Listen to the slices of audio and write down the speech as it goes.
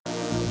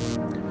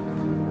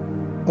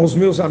Aos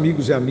meus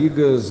amigos e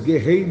amigas,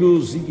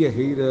 guerreiros e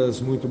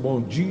guerreiras, muito bom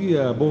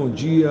dia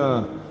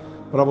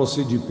para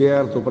você de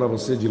perto, para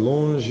você de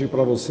longe,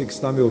 para você que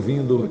está me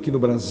ouvindo aqui no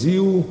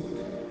Brasil,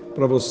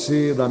 para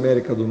você da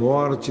América do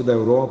Norte, da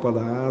Europa,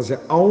 da Ásia,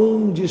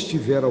 aonde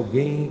estiver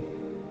alguém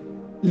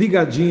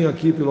ligadinho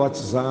aqui pelo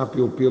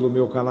WhatsApp ou pelo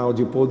meu canal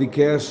de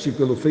podcast,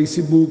 pelo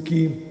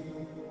Facebook,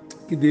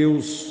 que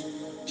Deus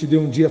te dê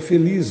um dia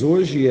feliz.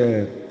 Hoje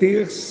é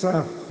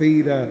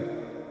terça-feira,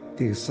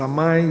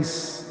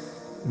 TerçaMais,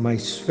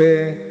 mais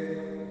fé,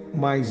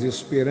 mais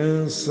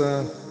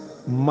esperança,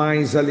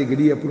 mais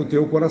alegria para o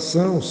teu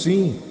coração.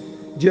 Sim,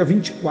 dia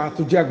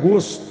 24 de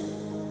agosto,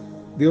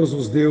 Deus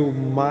nos deu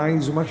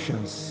mais uma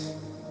chance,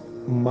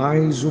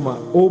 mais uma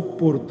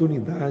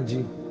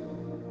oportunidade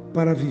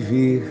para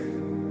viver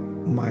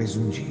mais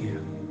um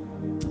dia.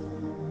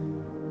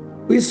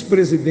 O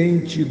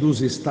ex-presidente dos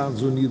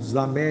Estados Unidos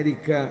da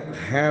América,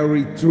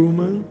 Harry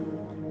Truman,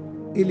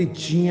 ele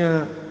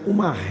tinha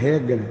uma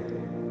regra: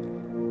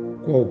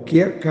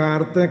 qualquer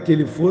carta que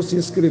ele fosse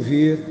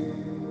escrever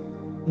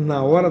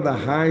na hora da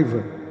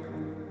raiva,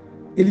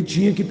 ele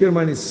tinha que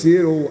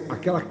permanecer, ou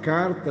aquela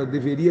carta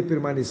deveria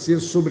permanecer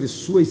sobre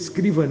sua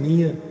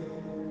escrivaninha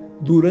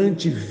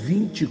durante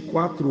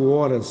 24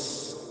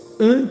 horas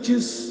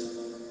antes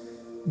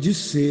de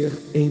ser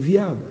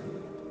enviada.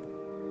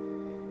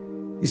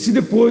 E se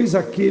depois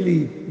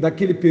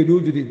daquele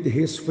período de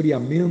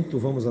resfriamento,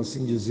 vamos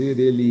assim dizer,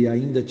 ele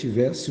ainda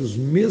tivesse os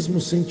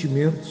mesmos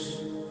sentimentos,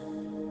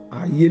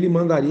 aí ele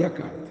mandaria a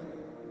carta.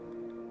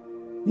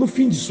 No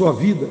fim de sua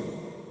vida,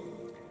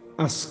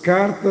 as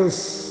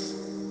cartas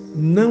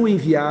não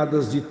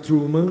enviadas de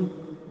Truman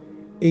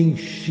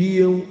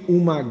enchiam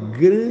uma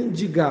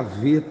grande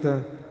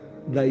gaveta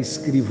da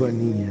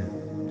escrivaninha.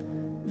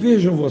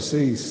 Vejam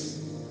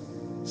vocês,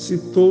 se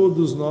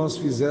todos nós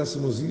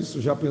fizéssemos isso,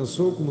 já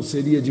pensou como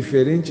seria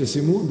diferente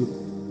esse mundo?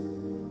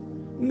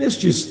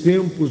 Nestes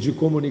tempos de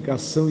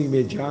comunicação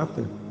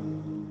imediata,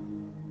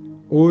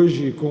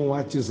 hoje com o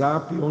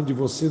WhatsApp, onde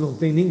você não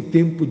tem nem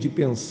tempo de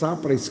pensar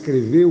para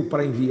escrever ou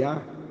para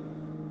enviar,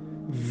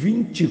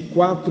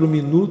 24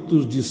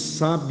 minutos de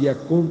sábia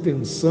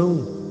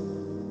contenção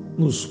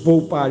nos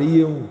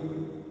poupariam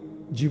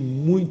de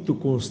muito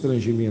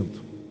constrangimento.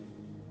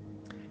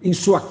 Em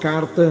sua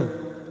carta,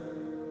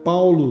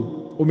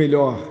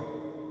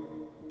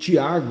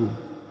 Tiago,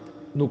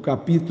 no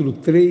capítulo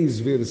 3,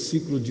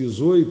 versículo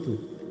 18,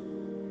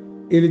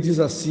 ele diz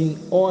assim: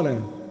 ora,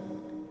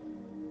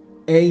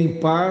 é em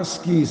paz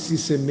que se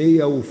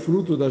semeia o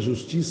fruto da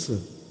justiça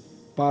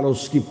para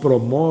os que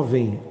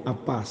promovem a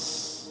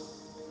paz.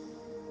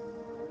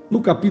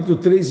 No capítulo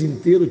 3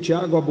 inteiro,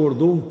 Tiago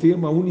abordou um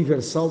tema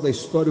universal da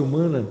história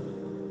humana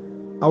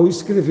ao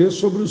escrever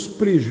sobre os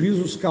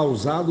prejuízos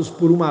causados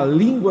por uma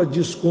língua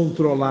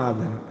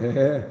descontrolada.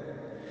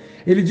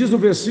 Ele diz no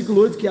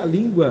versículo 8 que a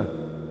língua,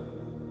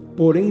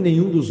 porém,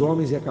 nenhum dos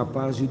homens é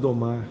capaz de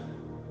domar.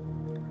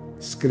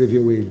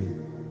 Escreveu ele: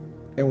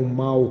 é um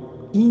mal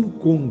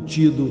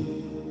incontido,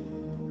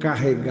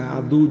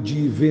 carregado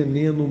de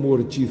veneno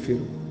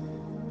mortífero.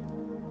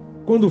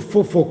 Quando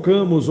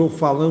fofocamos ou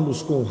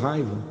falamos com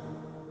raiva,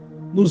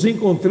 nos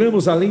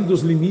encontramos além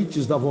dos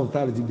limites da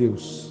vontade de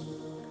Deus.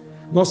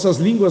 Nossas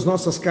línguas,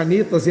 nossas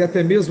canetas e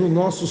até mesmo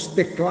nossos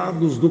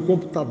teclados do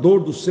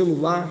computador, do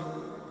celular,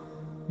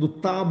 do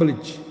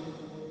tablet,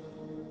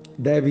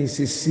 devem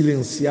se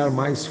silenciar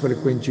mais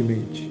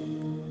frequentemente.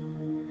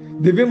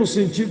 Devemos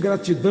sentir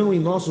gratidão em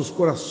nossos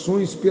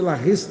corações pela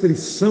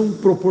restrição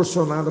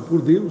proporcionada por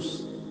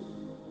Deus.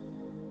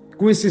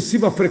 Com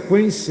excessiva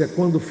frequência,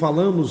 quando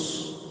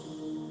falamos,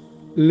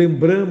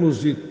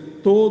 lembramos de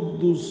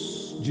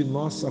todos de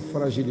nossa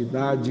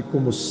fragilidade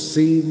como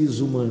seres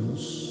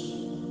humanos.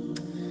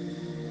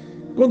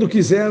 Quando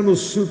quisermos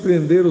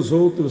surpreender os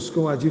outros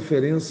com a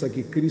diferença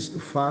que Cristo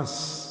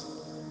faz,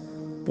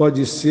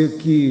 pode ser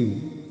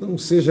que não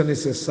seja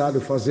necessário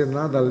fazer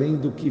nada além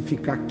do que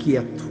ficar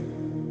quieto,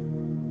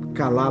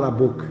 calar a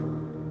boca,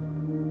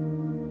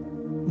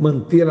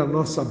 manter a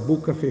nossa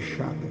boca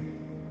fechada.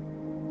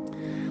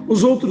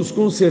 Os outros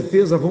com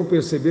certeza vão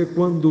perceber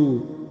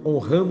quando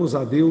honramos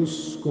a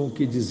Deus com o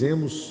que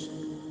dizemos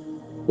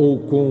ou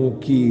com o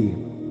que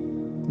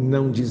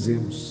não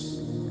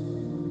dizemos.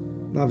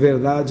 Na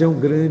verdade, é um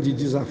grande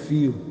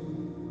desafio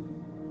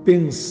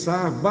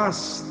pensar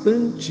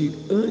bastante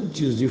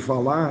antes de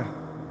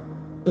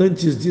falar,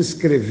 antes de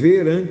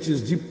escrever,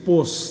 antes de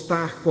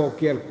postar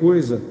qualquer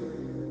coisa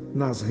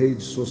nas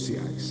redes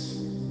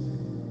sociais.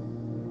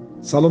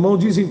 Salomão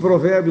diz em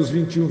Provérbios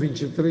 21,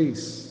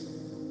 23,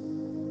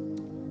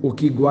 o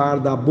que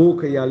guarda a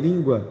boca e a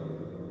língua,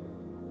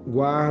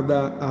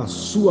 guarda a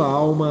sua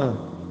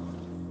alma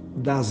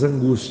das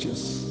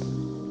angústias.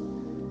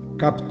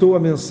 Captou a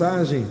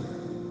mensagem,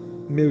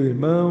 meu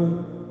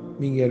irmão,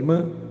 minha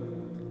irmã?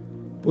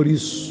 Por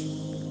isso,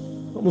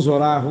 vamos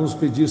orar, vamos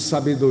pedir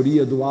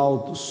sabedoria do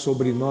alto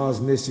sobre nós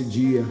nesse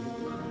dia.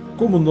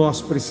 Como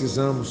nós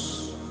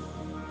precisamos.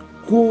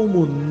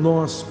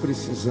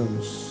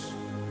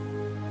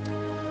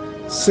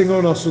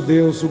 Senhor nosso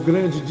Deus, o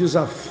grande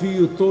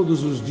desafio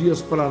todos os dias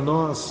para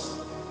nós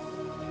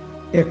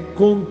é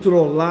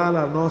controlar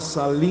a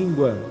nossa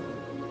língua,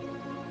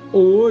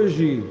 ou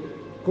hoje,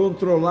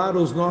 controlar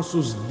os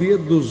nossos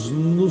dedos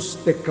nos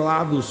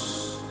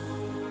teclados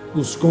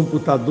dos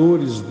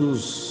computadores,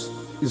 dos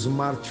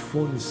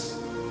smartphones,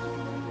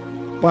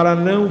 para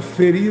não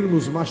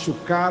ferirmos,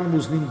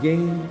 machucarmos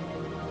ninguém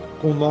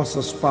com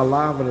nossas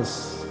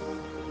palavras,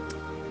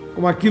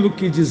 com aquilo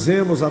que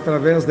dizemos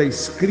através da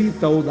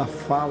escrita ou da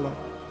fala.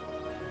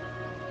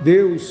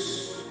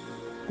 Deus,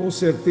 com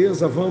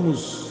certeza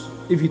vamos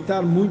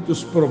evitar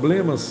muitos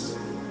problemas,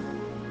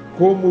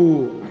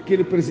 como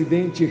aquele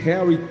presidente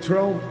Harry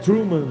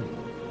Truman,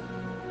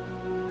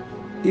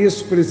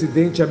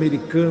 ex-presidente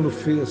americano,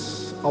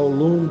 fez ao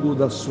longo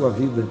da sua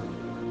vida.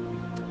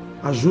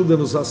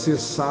 Ajuda-nos a ser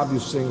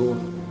sábios, Senhor,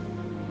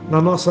 na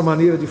nossa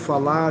maneira de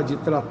falar, de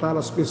tratar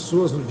as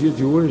pessoas no dia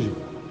de hoje,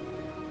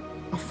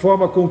 a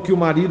forma com que o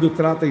marido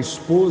trata a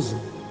esposa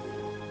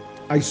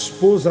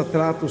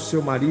trata o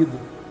seu marido,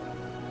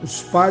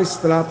 os pais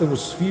tratam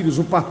os filhos,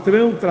 o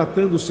patrão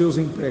tratando os seus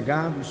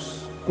empregados,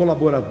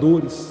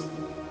 colaboradores,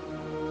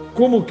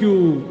 como que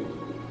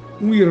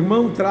um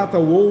irmão trata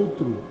o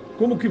outro,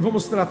 como que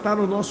vamos tratar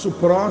o nosso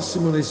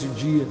próximo nesse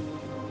dia.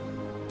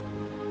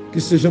 Que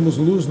sejamos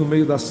luz no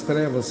meio das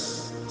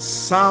trevas,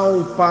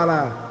 sal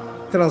para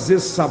trazer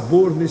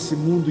sabor nesse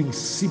mundo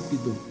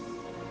insípido.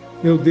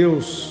 Meu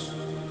Deus,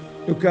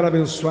 eu quero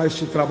abençoar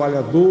este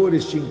trabalhador,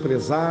 este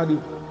empresário,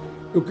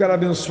 eu quero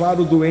abençoar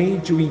o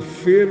doente, o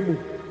enfermo,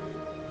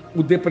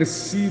 o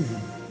depressivo,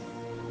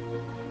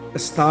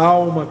 esta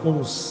alma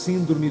com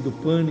síndrome do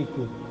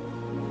pânico,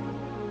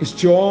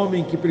 este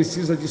homem que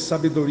precisa de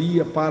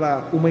sabedoria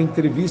para uma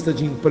entrevista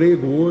de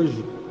emprego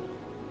hoje,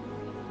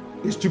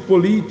 este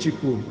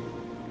político,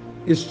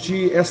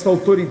 esta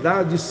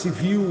autoridade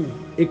civil,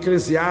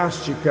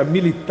 eclesiástica,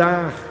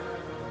 militar,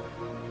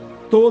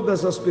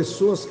 todas as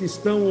pessoas que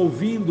estão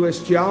ouvindo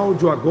este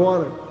áudio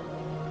agora,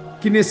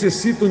 que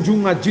necessitam de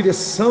uma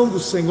direção do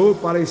Senhor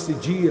para este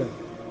dia,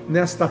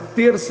 nesta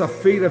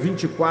terça-feira,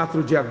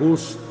 24 de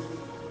agosto,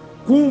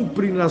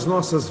 cumpre nas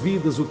nossas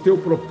vidas o teu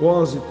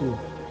propósito,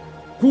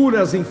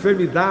 cura as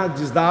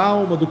enfermidades da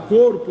alma, do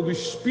corpo, do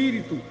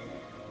espírito,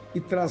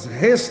 e traz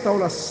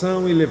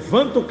restauração, e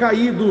levanta o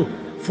caído,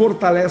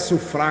 fortalece o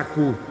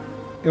fraco.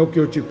 É o que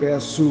eu te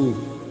peço,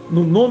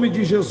 no nome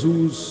de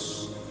Jesus.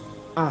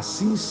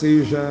 Assim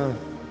seja.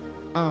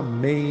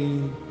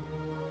 Amém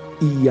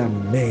e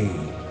amém.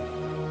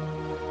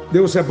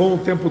 Deus é bom o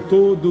tempo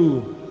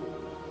todo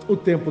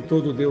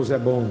Deus é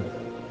bom.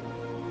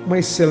 Uma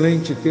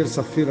excelente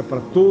terça-feira para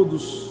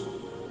todos.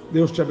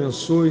 Deus te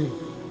abençoe.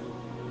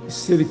 E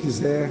se Ele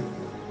quiser,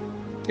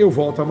 eu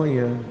volto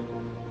amanhã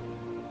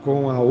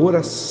com a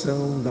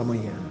oração da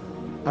manhã.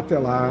 Até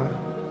lá,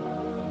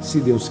 se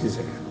Deus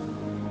quiser.